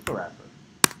out people wrapper.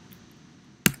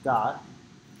 Dot,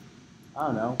 I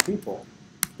don't know, people.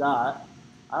 Dot,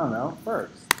 I don't know,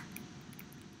 first.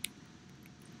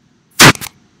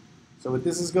 So what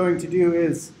this is going to do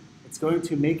is, it's going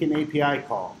to make an API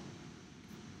call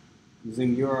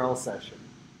using URL session.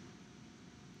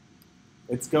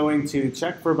 It's going to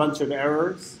check for a bunch of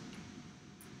errors.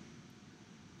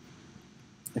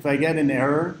 If I get an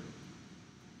error,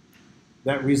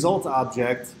 that result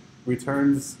object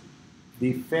returns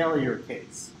the failure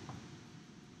case.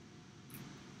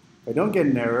 If I don't get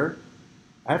an error,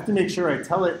 I have to make sure I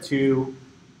tell it to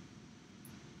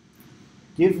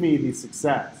give me the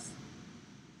success.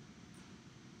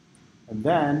 And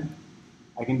then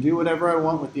I can do whatever I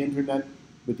want with the internet,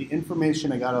 with the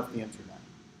information I got off the internet.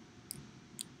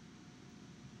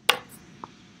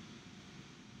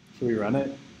 Should we run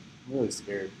it? I'm really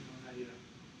scared.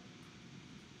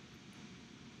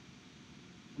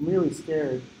 I'm really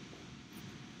scared.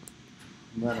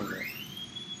 I'm running it.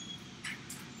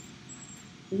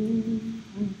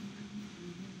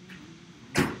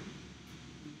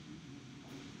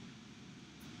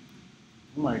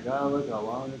 Oh my God, look how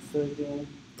long it's taking.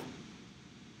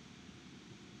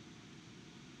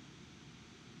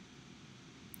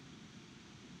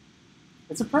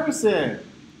 It's a person.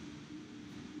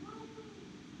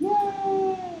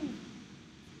 Yay!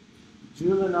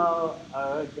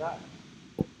 God.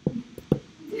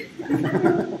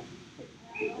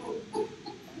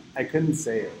 I couldn't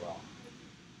say it well.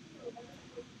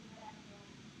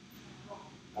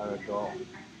 Arago.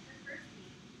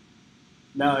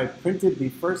 Now I printed the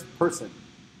first person.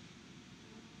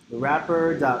 The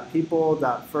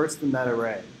wrapper.people.first in that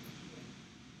array.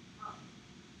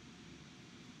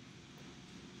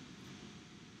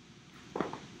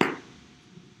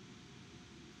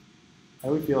 How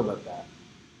do we feel about that?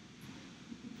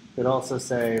 Could also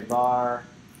say var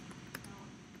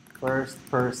first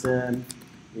person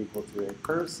equal to a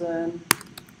person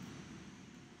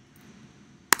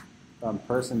from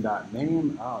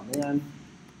person.name. Oh man.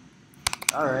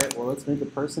 All right, well let's make a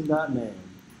person.name.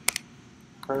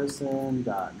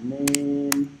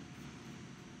 Person.name.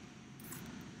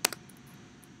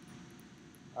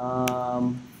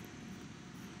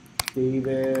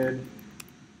 David.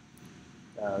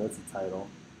 That's a title.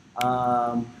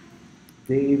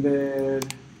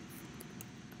 David,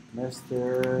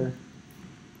 Mr.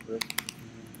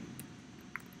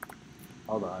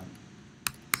 Hold on.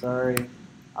 Sorry,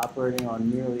 operating on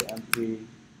nearly empty.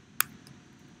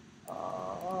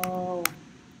 Oh,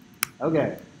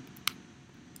 okay.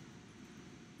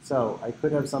 So I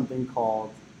could have something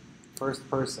called first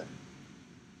person.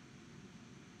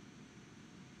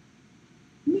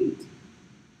 Neat.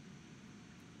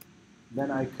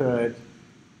 Then I could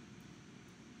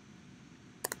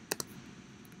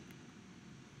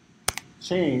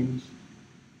change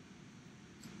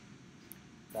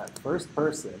that first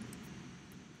person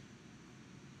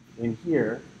in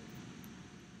here,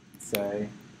 say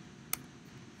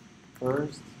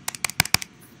first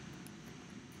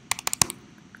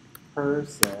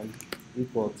person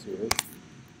equal to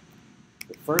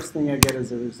the first thing I get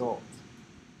as a result.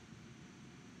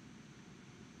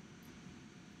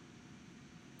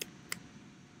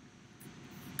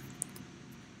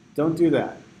 Don't do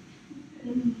that.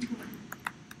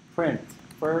 Print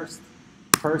first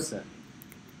person.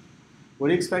 What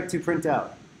do you expect to print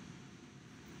out?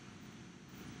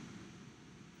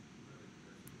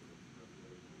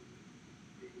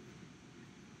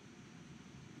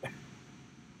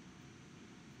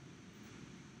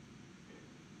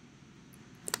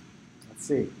 Let's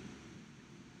see.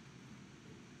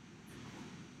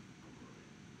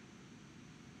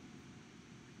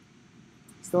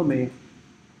 Still me.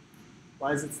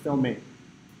 Why is it still me?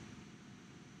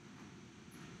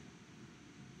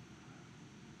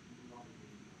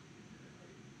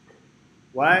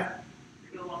 What?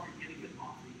 You're no longer getting it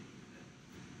off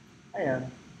the I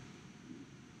am.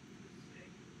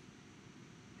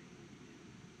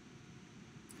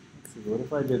 Let's see, what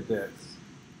if I did this?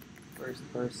 First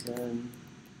person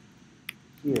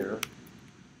here.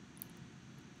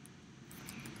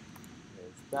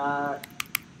 There's that.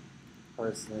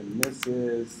 Person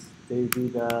Mrs.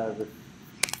 Davida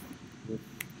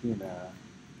Rifkina.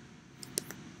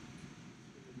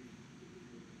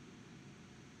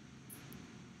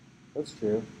 That's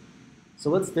true. So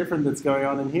what's different that's going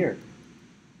on in here?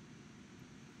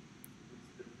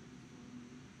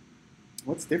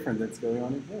 What's different that's going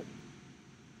on in here?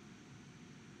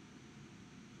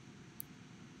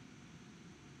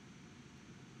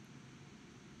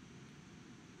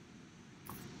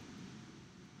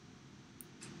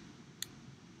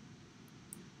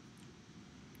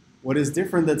 What is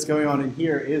different that's going on in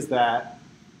here is that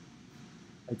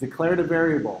I declared a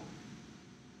variable.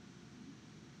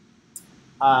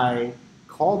 I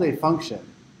called a function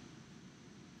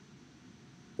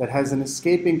that has an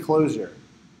escaping closure.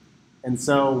 And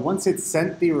so once it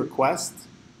sent the request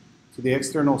to the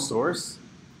external source,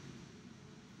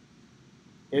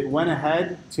 it went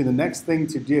ahead to the next thing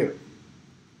to do.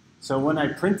 So when I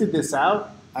printed this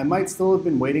out, I might still have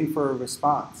been waiting for a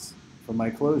response from my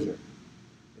closure.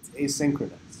 It's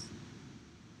asynchronous.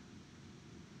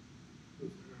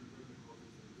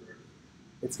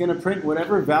 It's going to print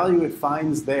whatever value it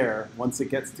finds there once it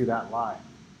gets to that line.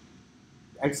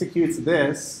 It executes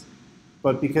this,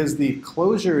 but because the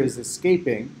closure is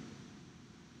escaping,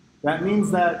 that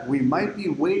means that we might be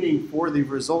waiting for the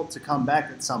result to come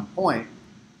back at some point,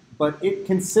 but it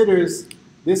considers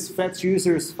this fetch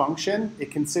users function,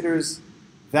 it considers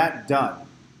that done.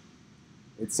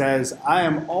 It says, I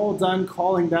am all done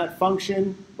calling that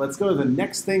function. Let's go to the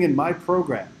next thing in my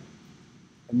program.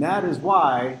 And that is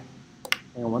why,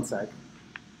 hang on one sec.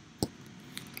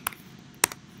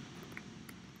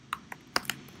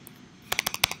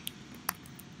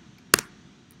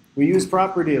 We use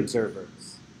property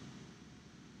observers.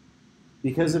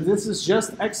 Because if this is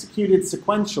just executed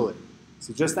sequentially,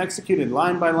 so just executed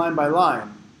line by line by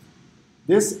line,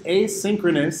 this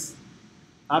asynchronous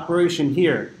operation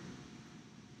here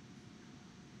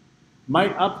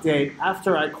might update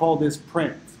after I call this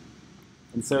print.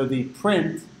 And so the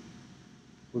print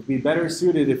would be better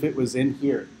suited if it was in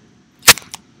here.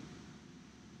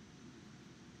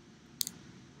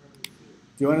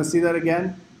 Do you want to see that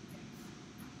again?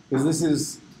 Because this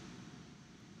is,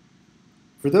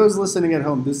 for those listening at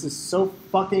home, this is so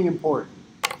fucking important.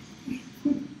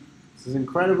 This is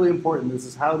incredibly important. This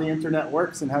is how the internet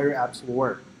works and how your apps will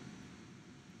work.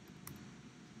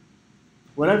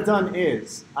 What I've done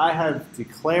is I have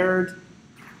declared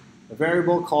a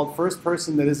variable called first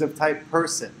person that is of type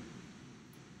person.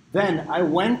 Then I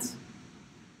went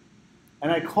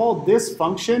and I called this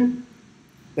function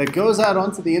that goes out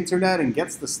onto the internet and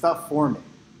gets the stuff for me.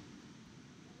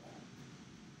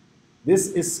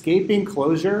 This escaping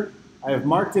closure, I have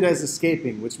marked it as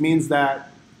escaping, which means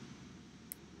that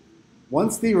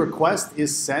once the request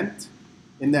is sent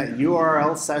in that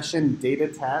URL session data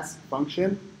task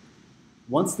function,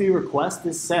 once the request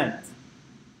is sent,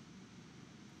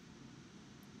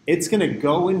 it's going to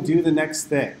go and do the next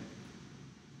thing.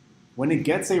 When it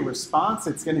gets a response,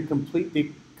 it's going to complete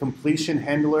the completion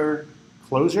handler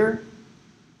closure,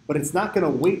 but it's not going to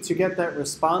wait to get that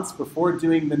response before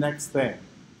doing the next thing.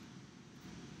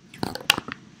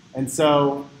 And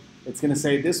so it's going to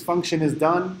say this function is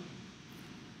done.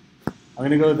 I'm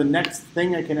going to go to the next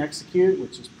thing I can execute,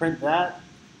 which is print that.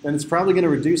 Then it's probably going to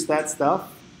reduce that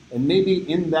stuff. And maybe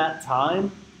in that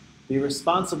time, the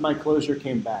response of my closure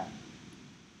came back.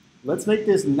 Let's make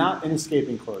this not an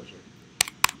escaping closure.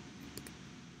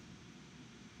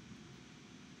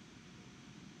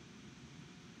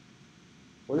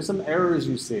 What are some errors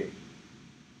you see?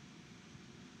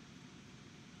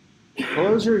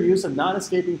 Closure use of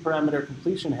non-escaping parameter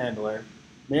completion handler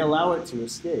may allow it to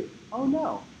escape. Oh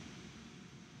no.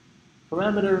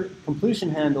 Parameter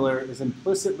completion handler is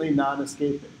implicitly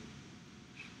non-escaping.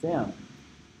 Damn.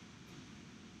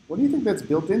 What do you think that's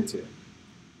built into?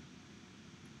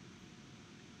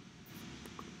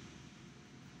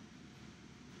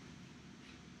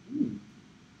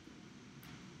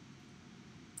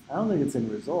 I don't think it's in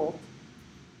result.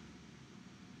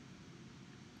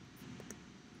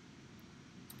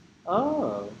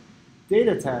 Oh,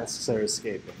 data tasks are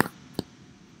escaping.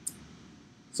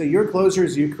 So your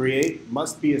closures you create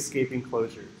must be escaping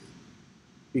closures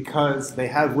because they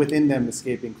have within them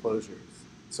escaping closures.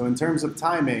 So in terms of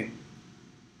timing,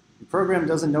 the program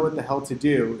doesn't know what the hell to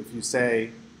do if you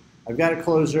say, I've got a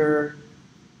closure,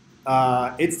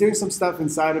 it's doing some stuff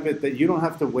inside of it that you don't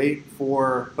have to wait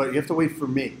for, but you have to wait for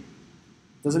me.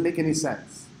 It doesn't make any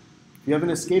sense. If you have an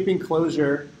escaping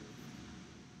closure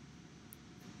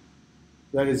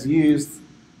that is used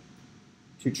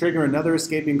to trigger another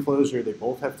escaping closure, they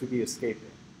both have to be escaping.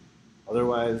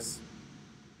 Otherwise,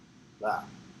 blah.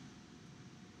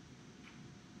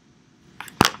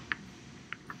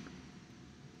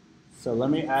 So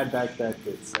let me add back that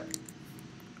did set.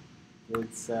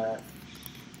 Did set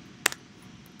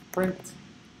print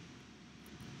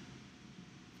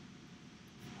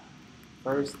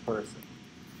first person.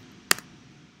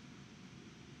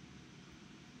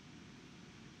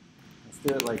 Let's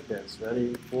do it like this.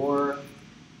 Ready? For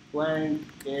blank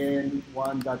in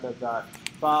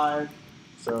 1.5.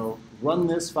 So run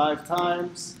this 5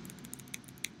 times.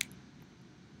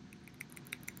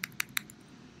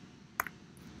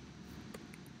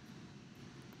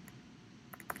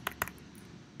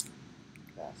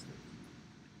 Bastard.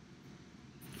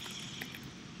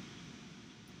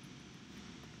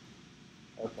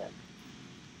 Okay.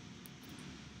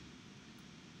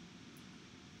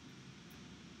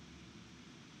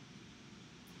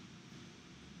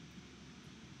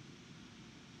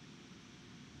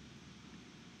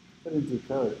 Put into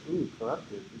code. Ooh,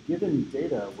 corrupted. The given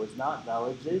data was not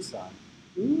valid JSON.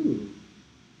 Ooh,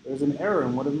 there's an error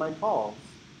in one of my calls.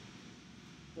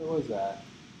 Where was that?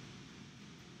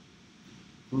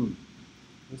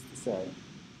 What's to say?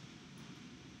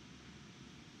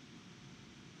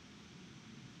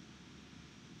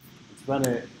 Let's run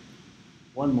it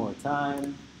one more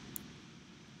time.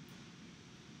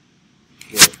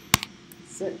 Good.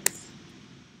 6. So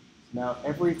now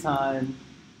every time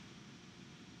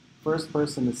first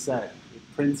person is set, it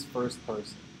prints first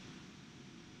person.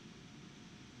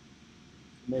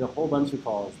 Made a whole bunch of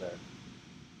calls there.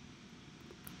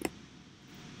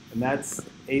 And that's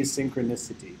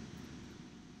asynchronicity.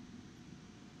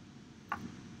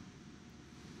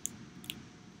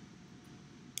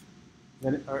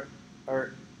 Then are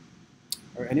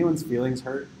anyone's feelings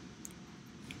hurt?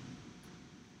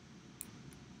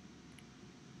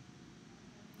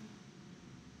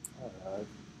 I don't know.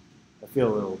 I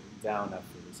feel a little down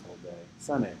after this whole day.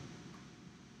 Sunny.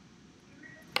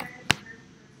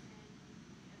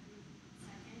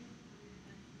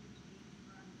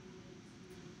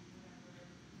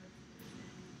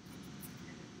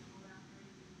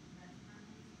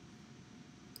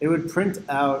 it would print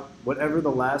out whatever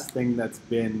the last thing that's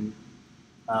been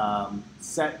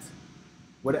set,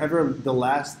 whatever the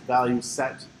last value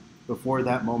set before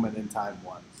that moment in time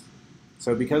was.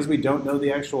 So because we don't know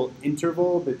the actual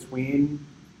interval between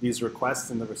these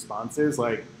requests and the responses,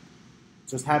 like, it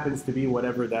just happens to be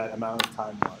whatever that amount of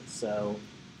time was. So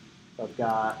I've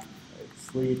got like,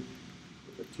 sleep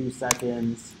for 2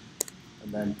 seconds,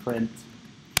 and then print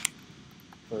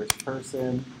first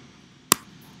person.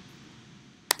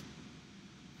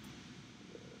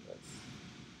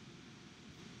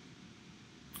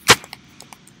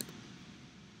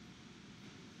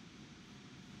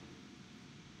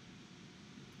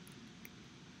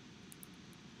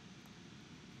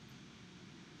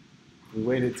 We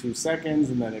waited 2 seconds,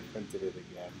 and then it printed it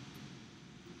again.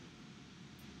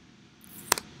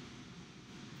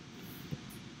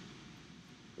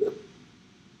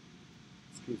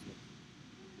 Excuse me.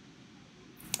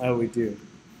 Oh, we do.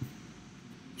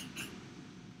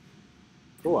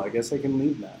 Cool, I guess I can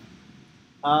leave now.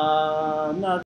 No.